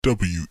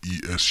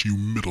WESU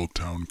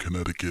Middletown,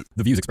 Connecticut.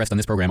 The views expressed on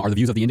this program are the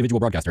views of the individual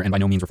broadcaster and by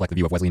no means reflect the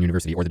view of Wesleyan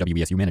University or the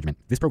WESU management.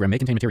 This program may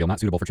contain material not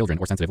suitable for children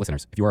or sensitive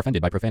listeners. If you are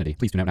offended by profanity,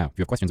 please tune out now. If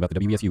you have questions about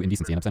the WESU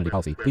indecency and obscenity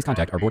policy, please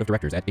contact our board of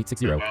directors at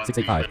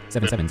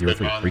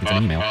 860-685-7703, or you can send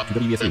an email to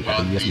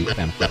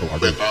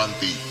wesu@wesufm.org.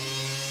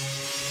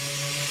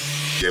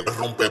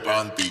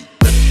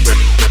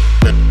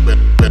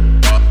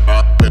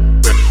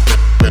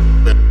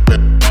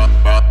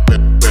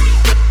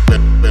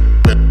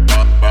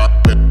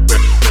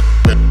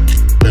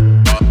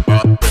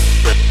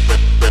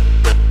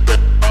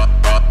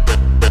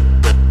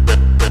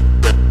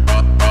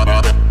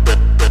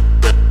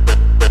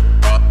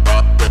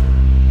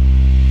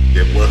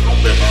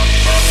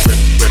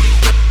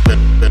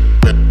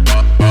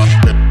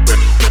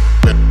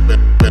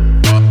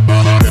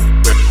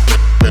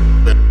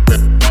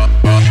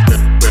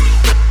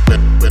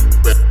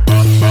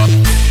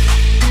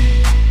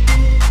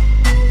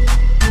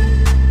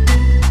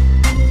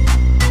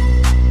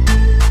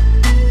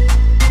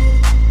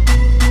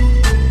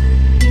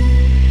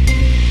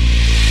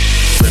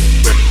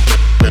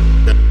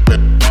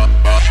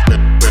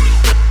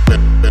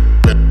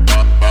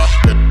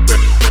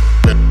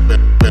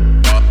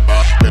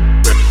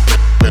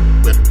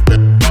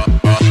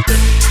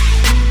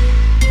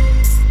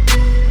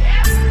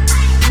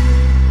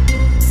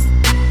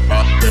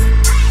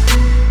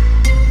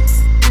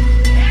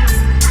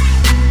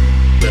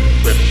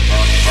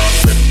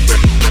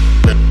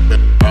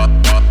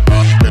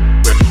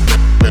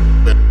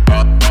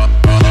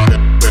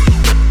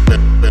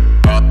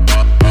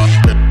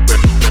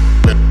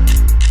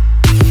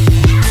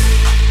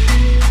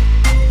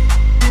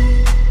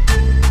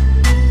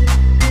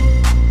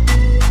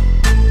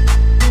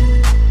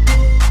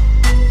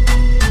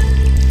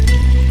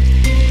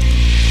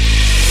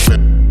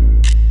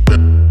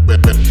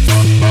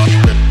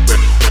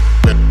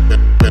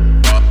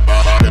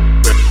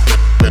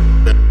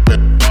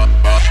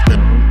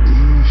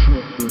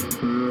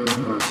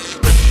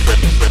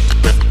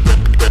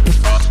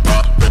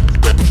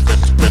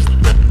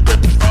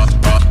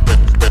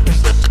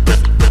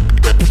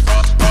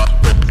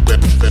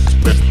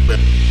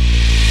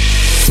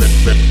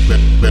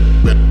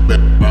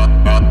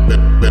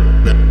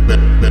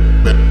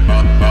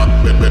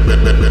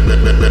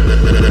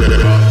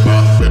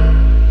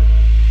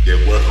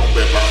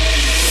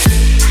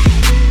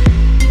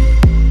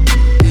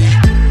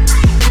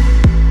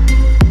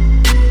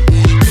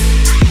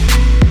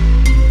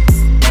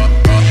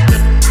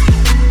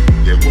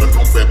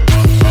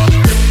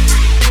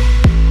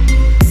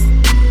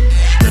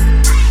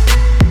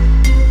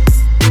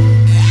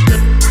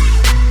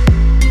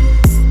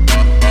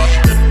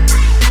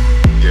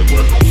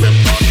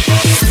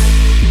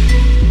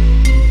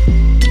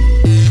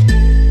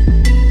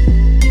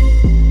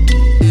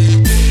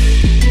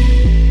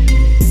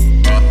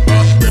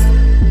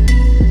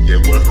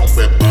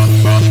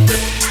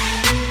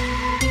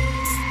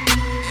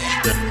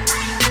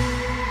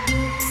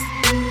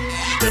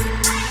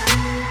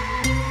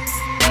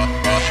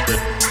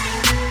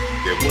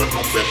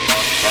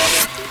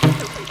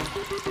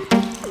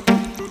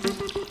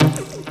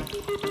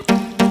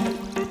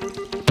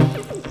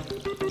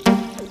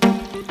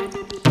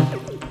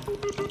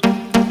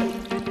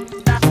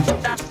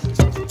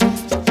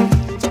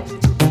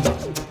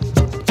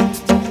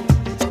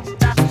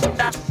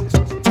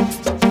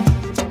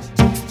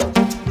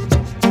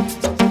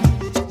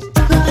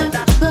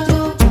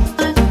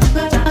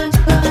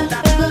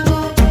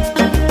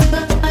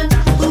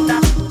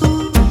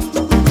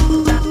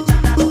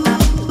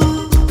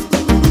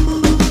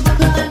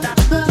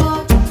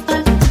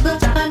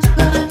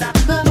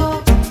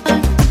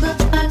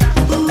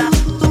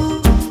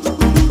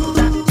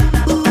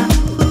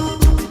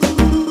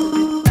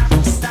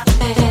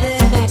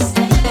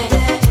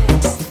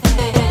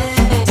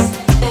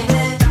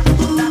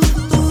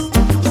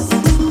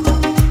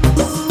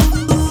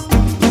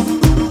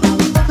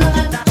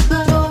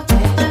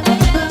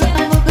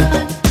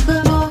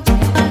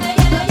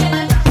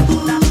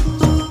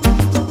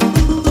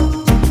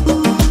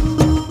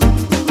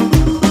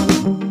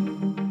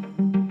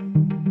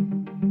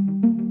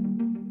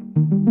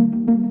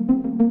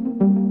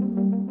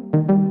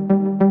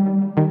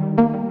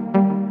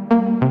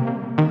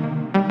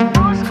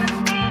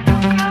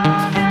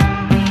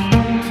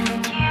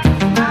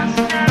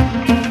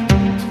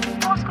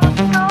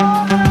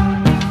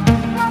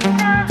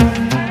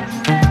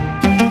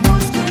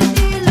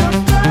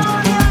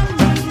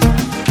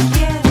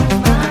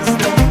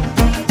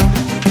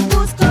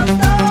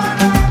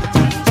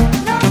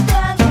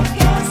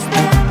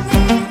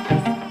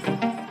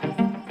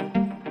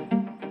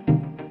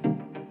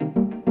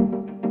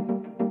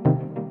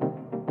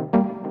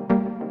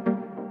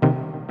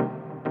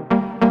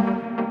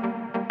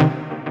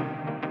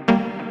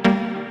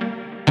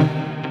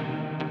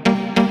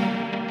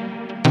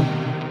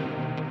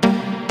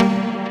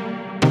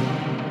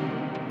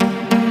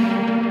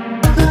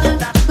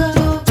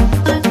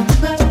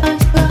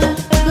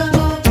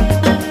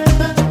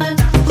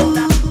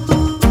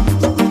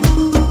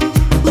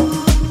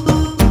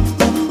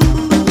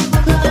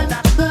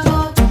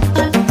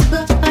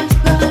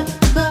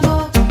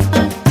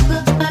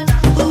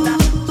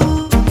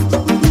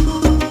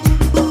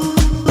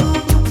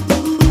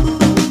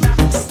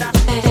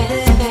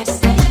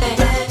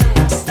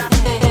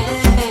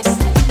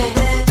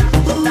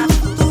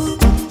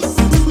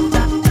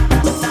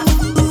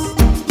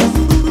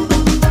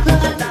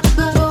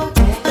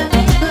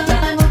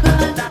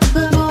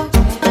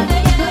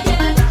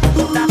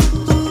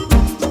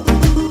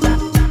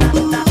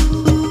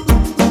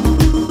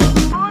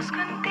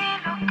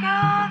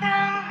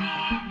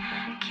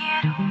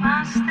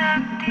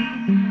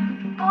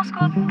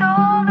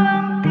 todo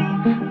en ti,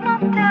 no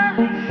te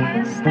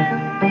alejes de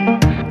mí.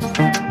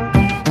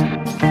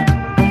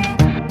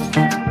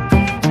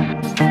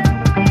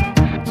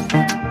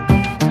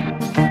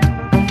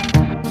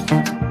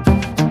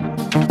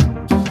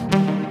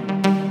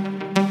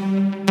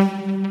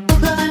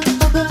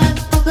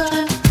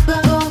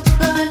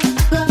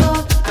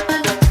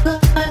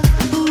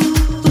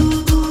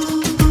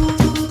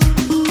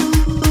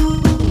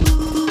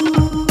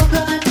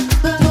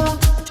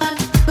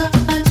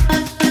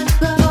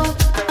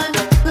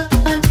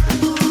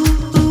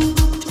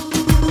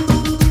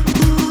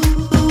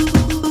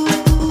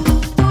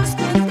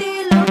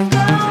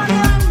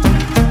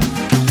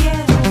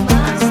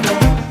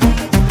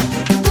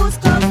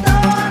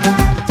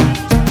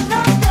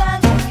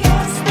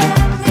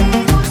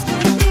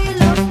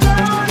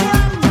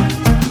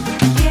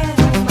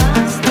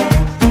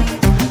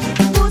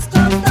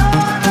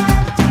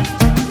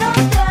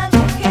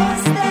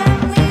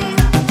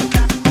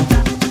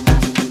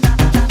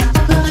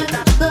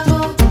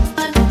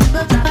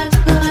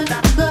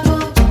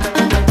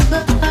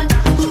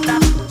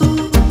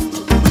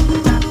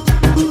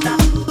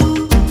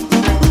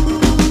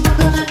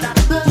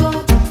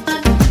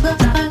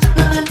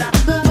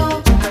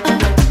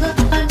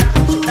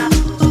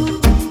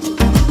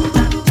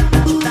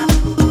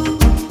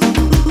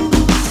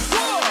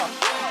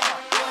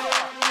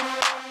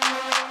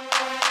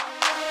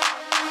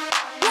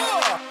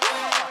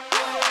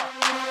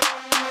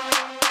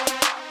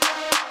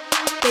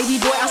 Baby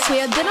boy, I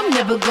swear that I'm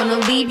never gonna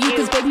leave you.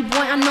 Cause baby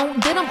boy, I know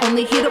that I'm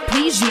only here to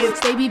please you.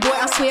 Baby boy,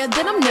 I swear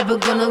that I'm never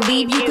gonna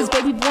leave you. Cause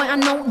baby boy, I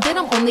know that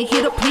I'm only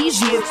here to please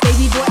you.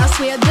 Baby boy, I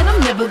swear that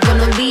I'm never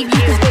gonna leave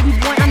you. Cause baby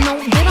boy, I know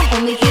that I'm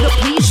only here to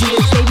please you.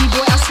 Baby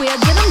boy, I swear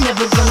that I'm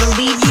never gonna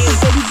leave you.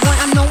 Cause baby boy,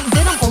 I know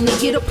that I'm only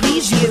here to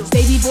please you.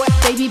 Baby boy,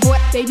 baby boy,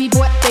 baby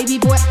boy, baby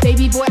boy,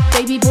 baby boy,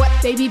 baby boy,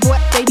 baby boy,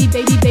 baby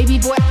baby baby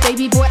boy,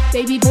 baby boy,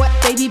 baby boy,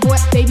 baby boy,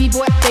 baby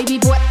boy, baby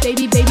boy,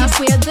 baby baby. I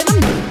swear that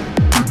I'm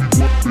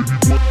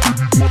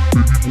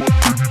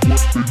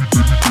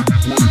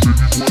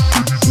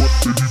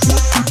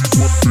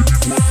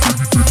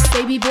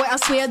baby boy, I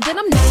swear that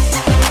I'm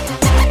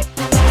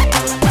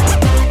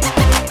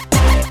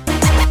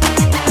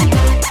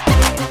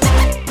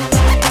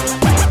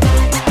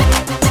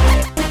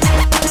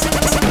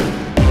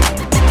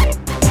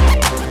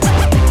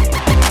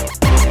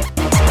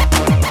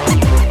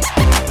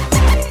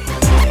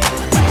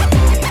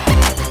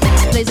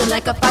blazing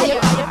like a fire.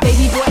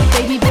 Baby boy,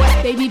 baby boy,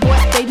 baby boy,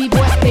 baby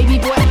boy, baby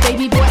boy,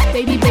 baby boy,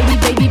 baby baby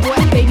baby boy,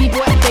 baby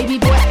boy, baby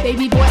boy,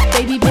 baby boy,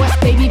 baby boy,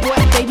 baby boy,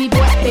 baby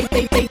boy,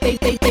 baby baby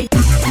baby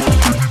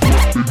baby.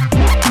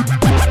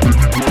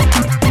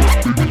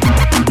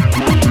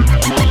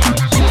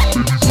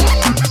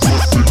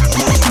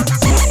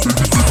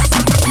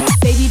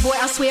 Baby boy,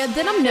 I swear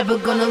that I'm never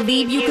gonna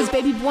leave you. Cause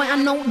baby boy, I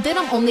know that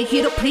I'm only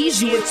here to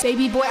please you.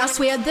 Baby boy, I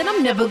swear that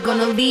I'm never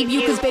gonna leave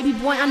you. Cause baby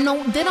boy, I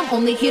know that I'm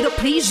only here to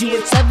please you.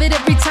 Love it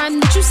every time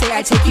that you say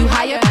I take you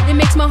higher. It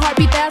makes my heart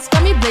beat fast,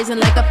 got me blazing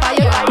like a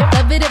fire.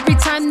 Love it every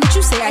time that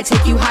you say I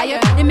take you higher.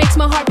 It makes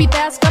my heart beat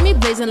fast, got me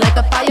blazing like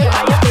a fire.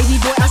 Baby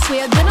boy, I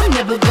swear that I'm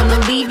never gonna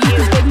leave you.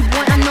 Cause baby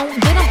boy, I know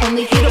that I'm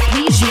only here to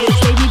please you.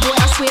 Baby boy,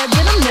 I swear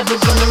that I'm never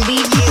gonna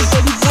leave you. Cause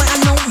baby boy, I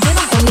know that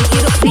I'm only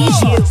here to please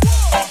you.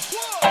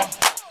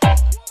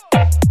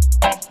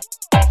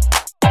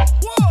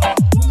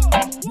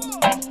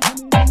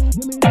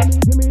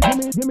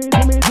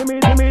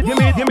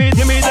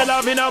 Give me the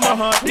love in my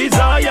heart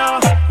desire.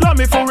 Love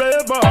me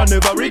forever,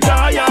 never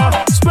retire.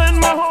 Spend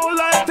my whole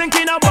life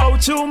thinking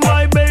about you,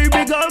 my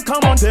baby girl.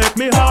 Come on, take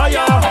me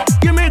higher.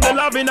 Give me the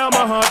love in my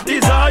heart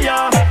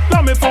desire.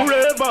 Love me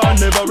forever,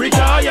 never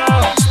retire.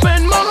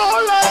 Spend my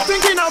whole life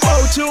thinking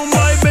about you,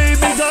 my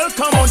baby girl.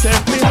 Come on,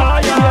 take me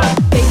higher.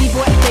 Baby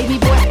boy, baby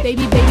boy,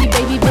 baby baby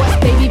baby boy,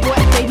 baby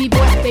boy, baby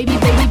boy, baby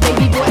baby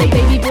baby boy,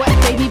 baby boy,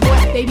 baby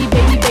boy, baby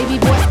baby baby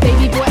boy,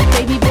 baby boy,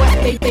 baby boy,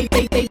 baby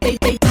baby baby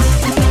baby.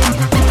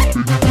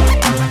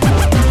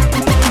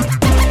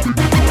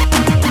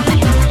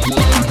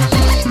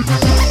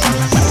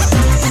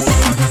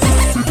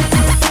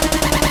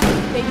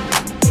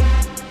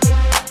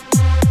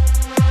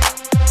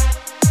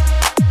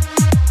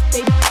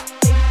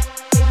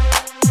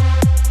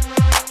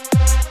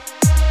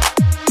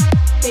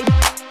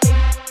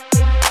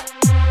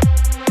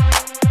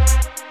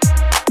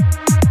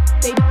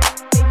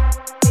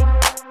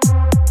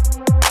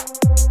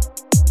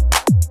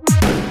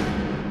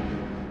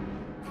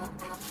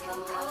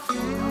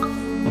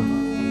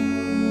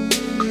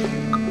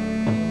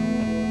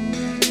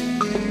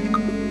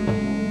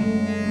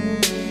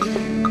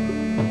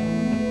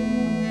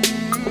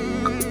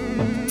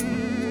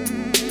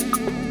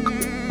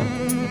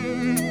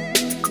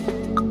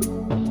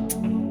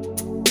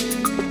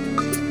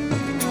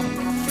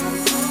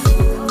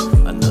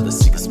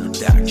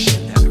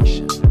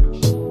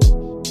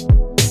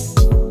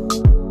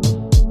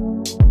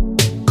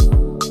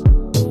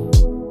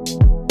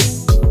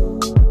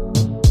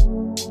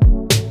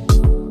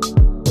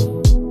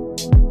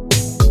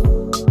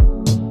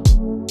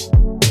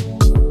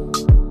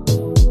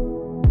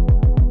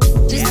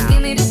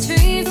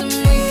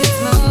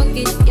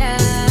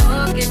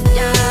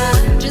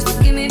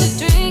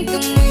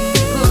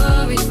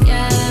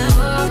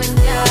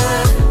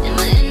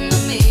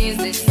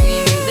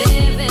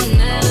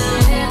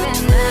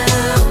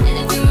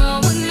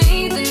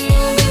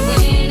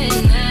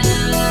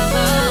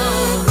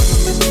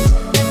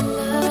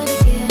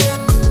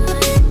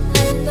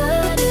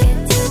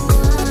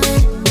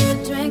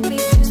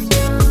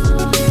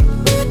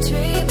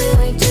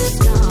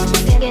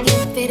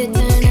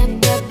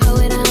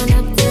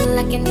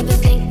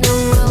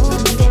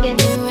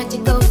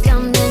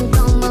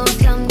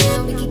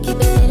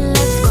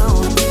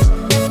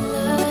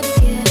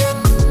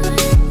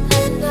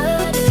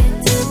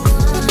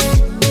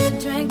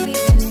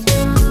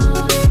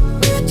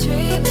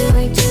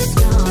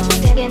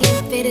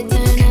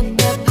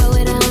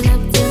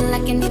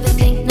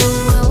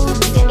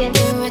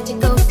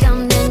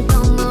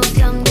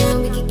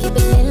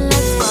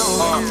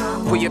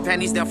 your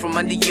panties down from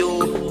under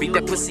you. Beat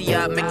that pussy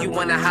up, make you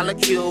wanna holla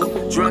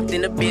Q. Drunk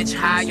in a bitch,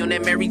 high on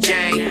that Mary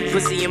Jane.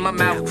 Pussy in my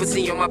mouth,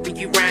 pussy on my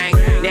pinky ring.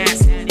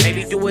 Nasty,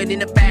 maybe do it in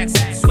the back.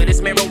 Swear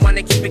this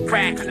marijuana, keep it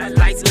crack.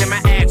 Lights in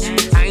my action,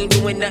 I ain't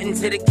doing nothing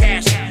to the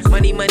cash.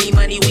 Money, money,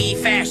 money, weed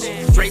fashion.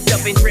 Draped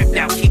up and dripped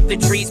out, keep the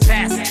trees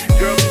passing.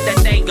 Girl, keep that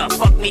thing up,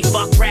 fuck me,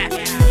 fuck rap.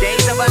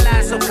 Days of our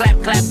lives, so clap,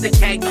 clap the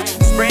cake.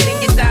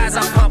 Spreading your thighs,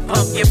 I pump,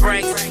 pump your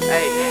brakes.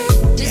 Hey.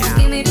 Just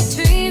give me the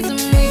trees and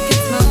we can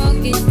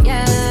smoke it,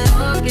 yeah.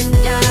 Smoke it,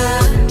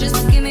 yeah. Just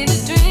give me the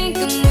drink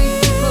and we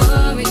can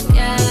pour it,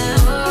 yeah.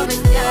 Pour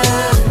it,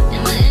 yeah.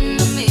 And my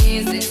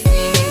enemies, they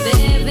see me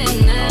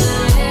living now,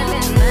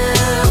 living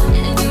now.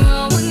 And if you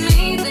roll with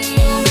me, then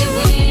you'll be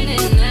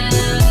winning now.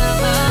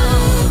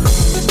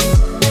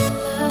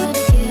 I love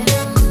to get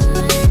on,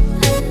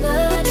 I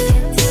love to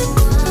get too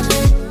on.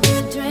 The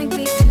drink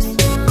be too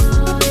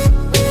strong,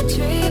 the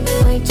tree be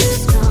way too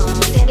strong.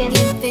 Get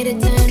fit to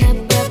turn up.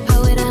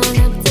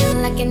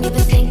 I can't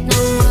even think no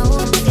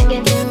more.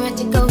 Get ready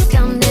to go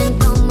down, then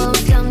come on,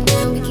 come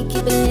down. We can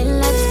keep it lit,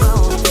 let's go.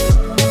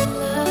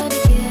 I love to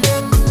get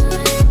on,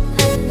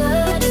 I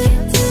love to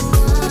get too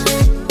on.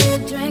 The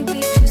drink be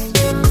too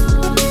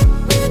strong,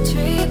 the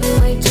tree be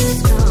way too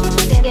strong.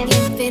 Get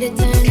fit to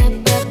turn up,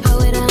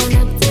 pull it on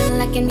up till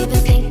I can't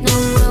even think no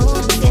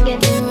more. Get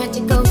ready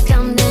to go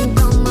down, then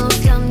come on,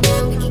 come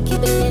down. We can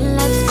keep it lit,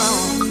 let's go.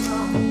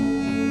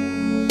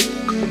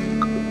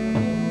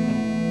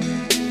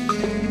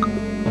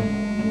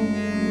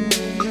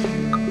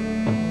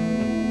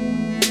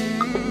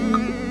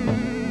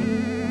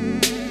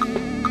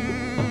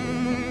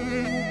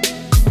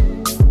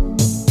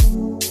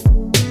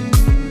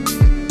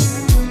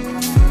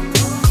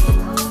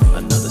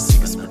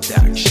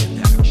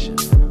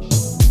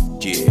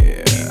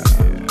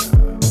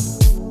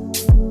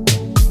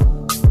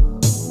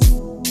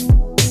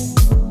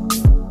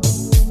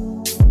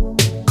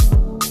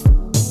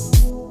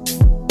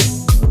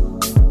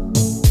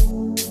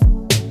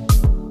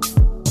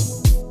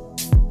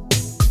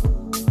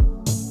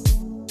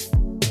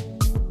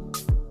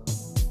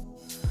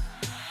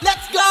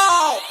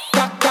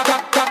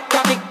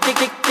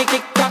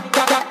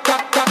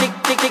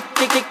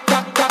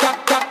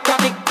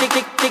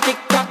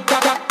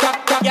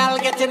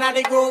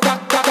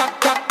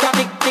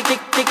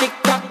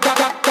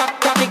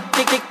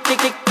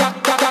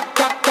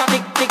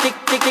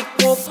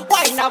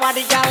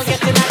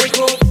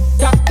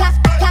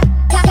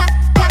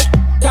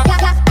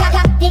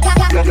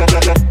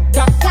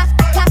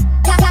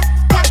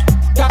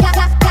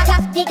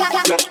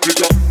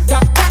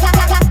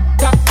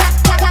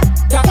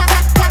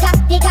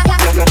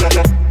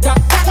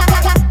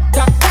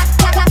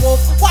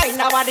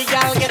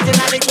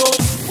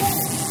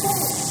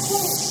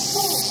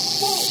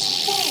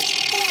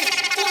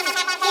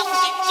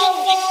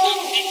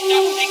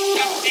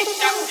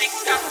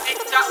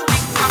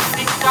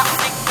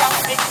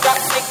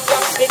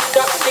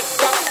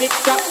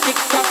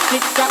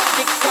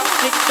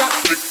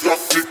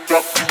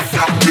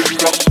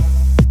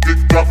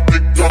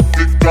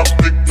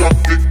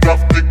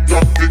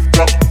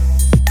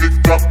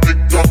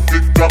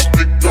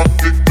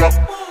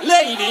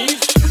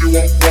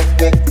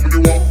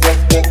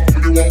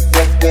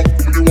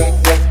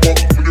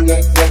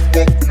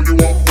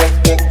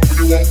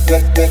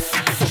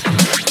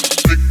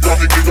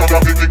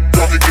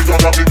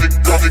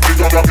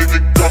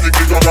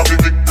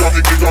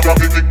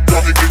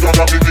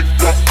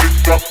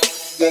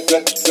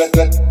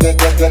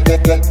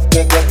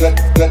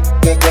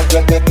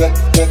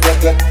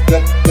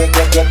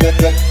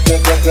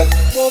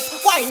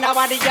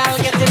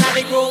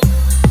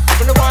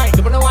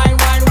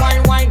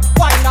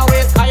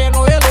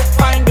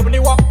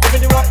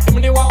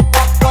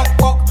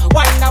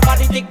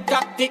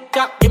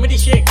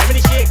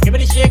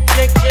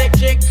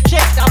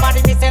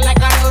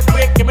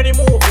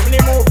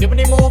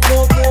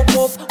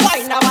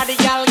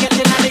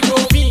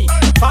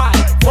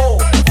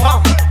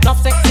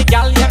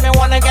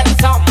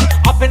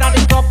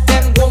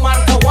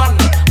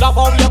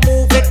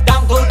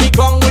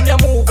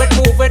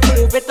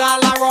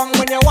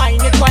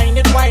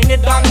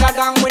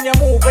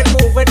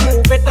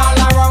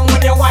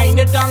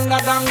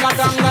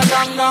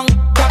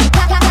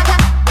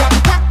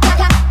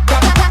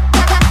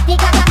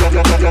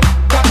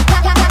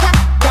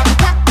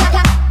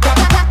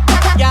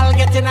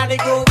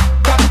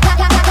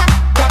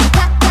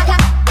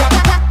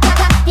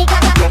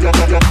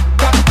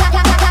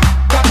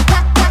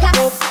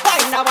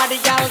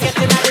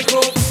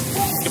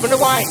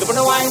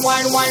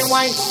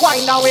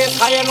 Wine now is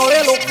high and all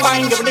look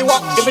fine. Give me the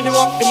walk, give me the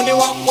walk, give me the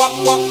walk, walk,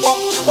 walk, walk.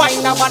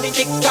 Wine now body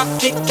tick tock,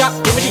 tick tock.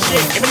 Give me the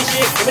shake, give me the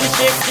shake, give me the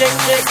shake, shake,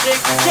 shake,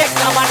 shake. Shake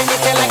now body me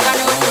feel like an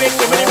earthquake.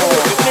 Give me the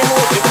move, give me the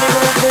move, give me the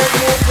move, move,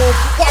 move, move.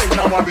 Wine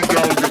now body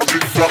girl get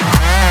tick tock.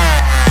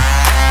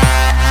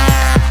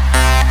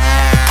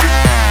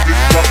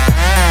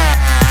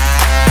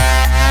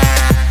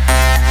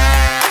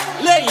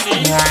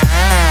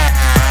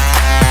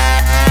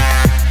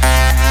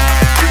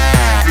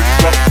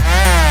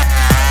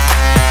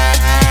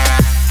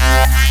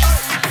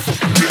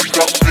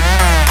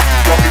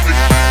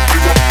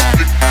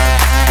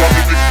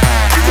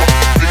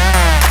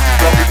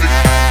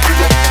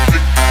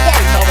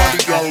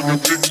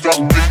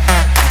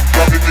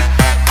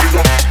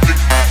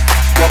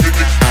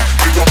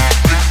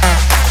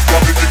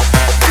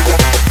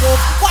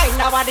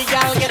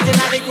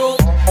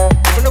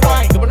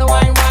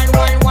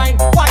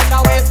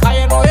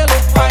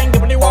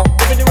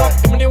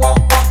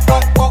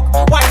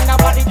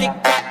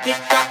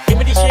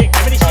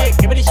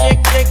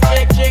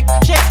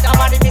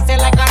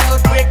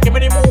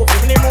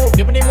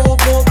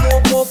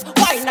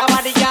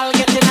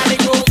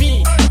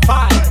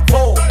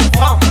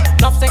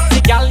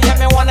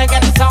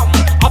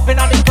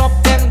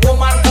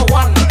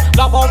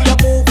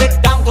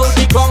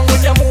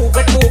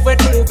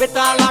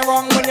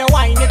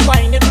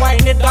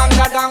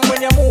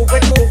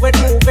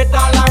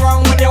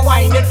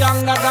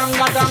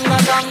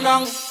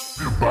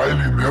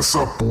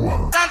 nessa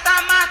porra.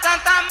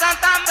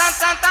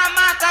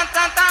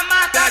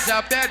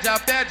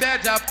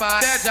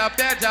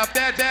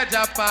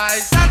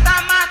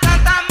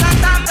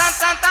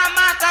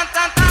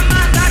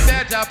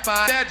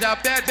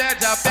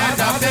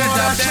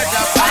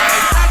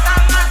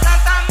 Pede a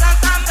paz,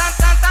 pede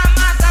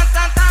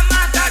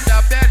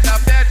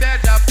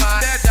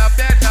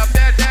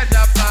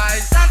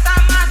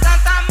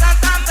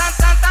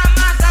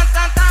a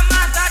paz.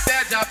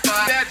 Pede a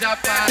paz, pede a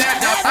paz.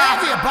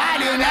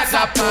 Everybody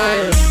nessa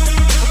porra.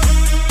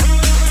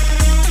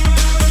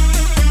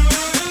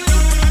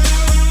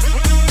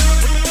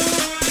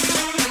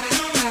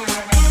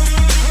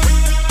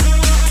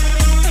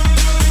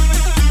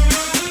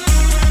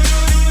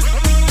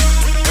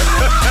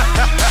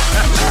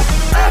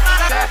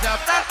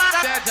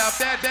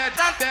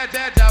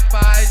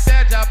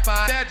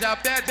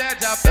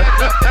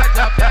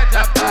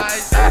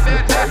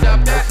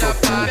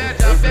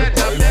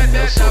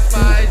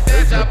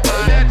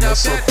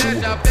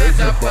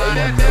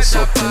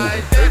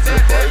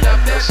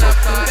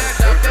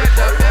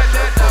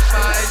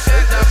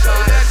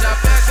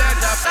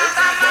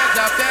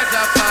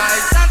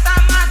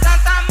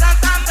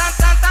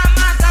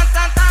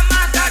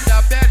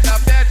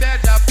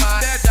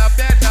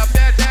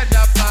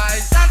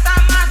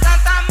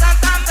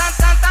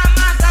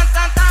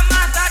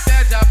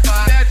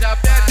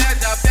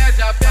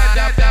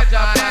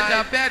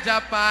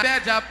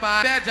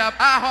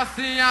 A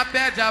Rocinha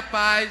pede a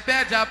paz,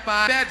 pede a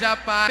paz, pede a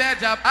paz,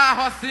 pede a a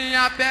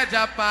Rocinha pede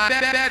a paz,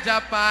 pede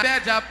a paz,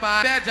 pede a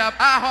paz, pede a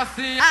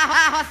Rocinha,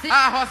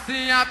 a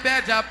Rocinha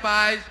pede a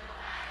paz.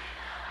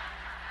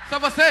 Só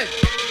vocês.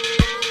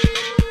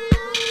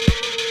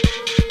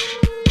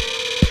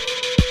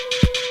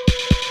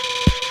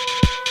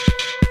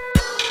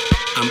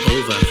 I'm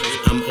over,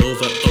 I'm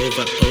over,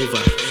 over,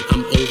 over.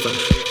 I'm over,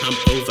 I'm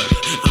over,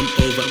 I'm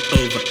over,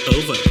 over,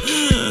 over.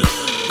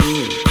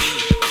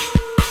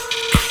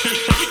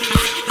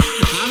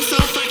 I'm so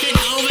fucking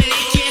over,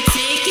 they can't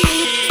take it.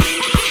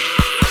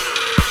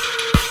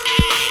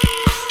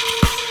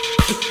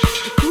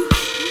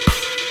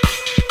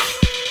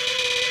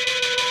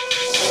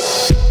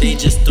 They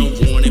just don't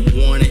want it,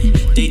 want it.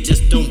 They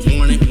just don't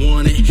want it,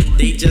 want it.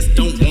 They just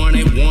don't want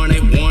it, want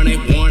it, want it,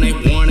 want it,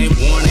 want it,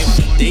 want it.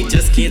 They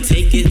just can't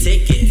take it,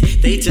 take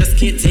it. They just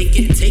can't take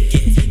it, take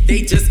it.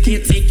 They just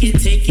can't take it,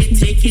 take it,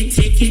 take it,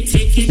 take it,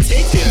 take it,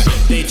 take it.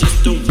 They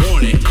just don't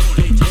want it.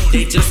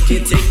 They just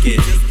can't take it.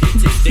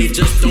 They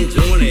just don't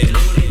want it.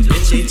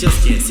 Bitch, they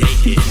just can't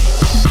take it.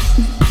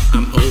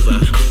 I'm over,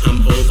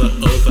 I'm over,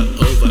 over,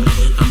 over.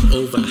 I'm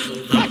over,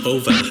 I'm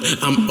over,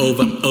 I'm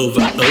over,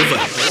 over, over.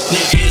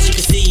 Now as you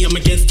can see, I'm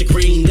against the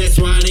green. That's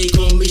why they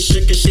call me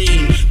Sugar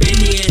Shane. Been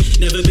here,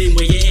 never been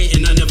where you're at,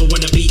 and I never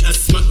wanna be a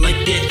smut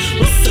like that.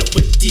 What's up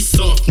with these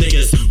soft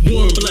niggas?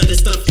 Warm-blooded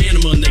stuffed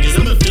animal niggas.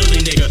 I'm a Philly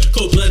nigga,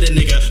 cold-blooded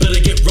nigga. But I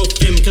get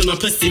roped in cause my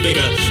pussy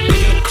bigger.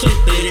 Bigger clip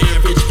than the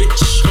average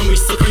bitch. Homie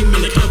supreme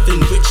in the coven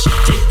witch.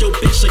 Take your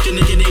bitch like a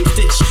nigga named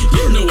Stitch.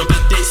 You know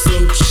about that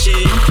so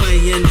shit. I'm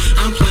playing,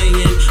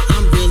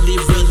 I'm really,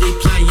 really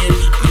playing.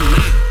 I'm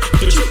not,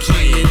 but you're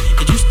playing,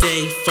 and you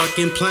stay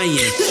fucking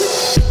playing.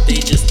 They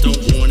just don't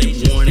want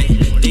it, want it.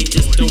 They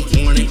just don't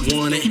want it,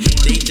 want it.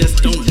 They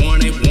just don't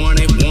want it, want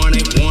it, want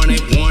it, want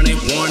it, want it,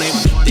 want it.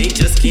 They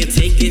just can't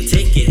take it,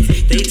 take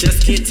it. They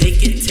just can't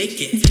take it,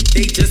 take it.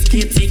 They just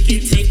can't take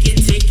it, take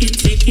it, take it,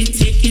 take it,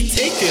 take it,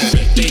 take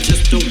it. They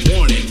just don't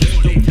want it.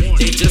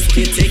 They just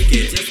can't take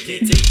it.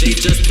 They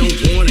just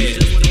don't want it.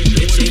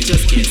 Bitch, they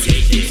just can't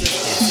take it.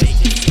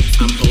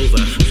 I'm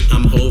over,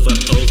 I'm over,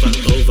 over,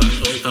 over.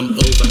 I'm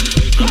over,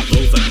 I'm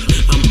over,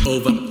 I'm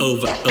over,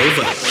 over,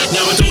 over.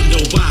 Now I don't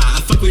know why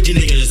I fuck with you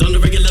niggas on a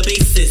regular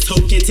basis.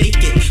 Hope can't take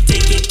it,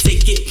 take it,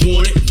 take it.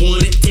 Want it,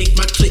 want it. Take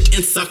my clit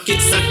and suck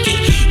it, suck it.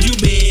 You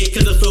mad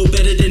cause I flow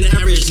better than the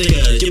average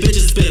nigga. Your bitch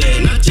is bitter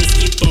and I just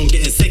keep on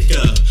getting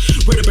sicker.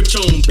 Where the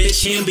Patron,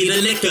 bitch, hand be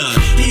the liquor.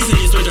 These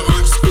niggas went to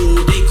art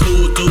school, they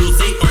cool dudes,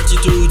 they archie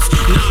dudes.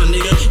 Nah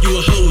nigga, you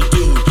a hoe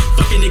dude.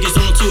 Fucking niggas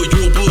on tour,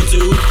 you a bull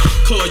dude.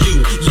 Call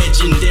you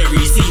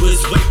legendary, see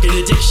what's whack in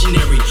the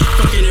dictionary.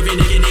 Fucking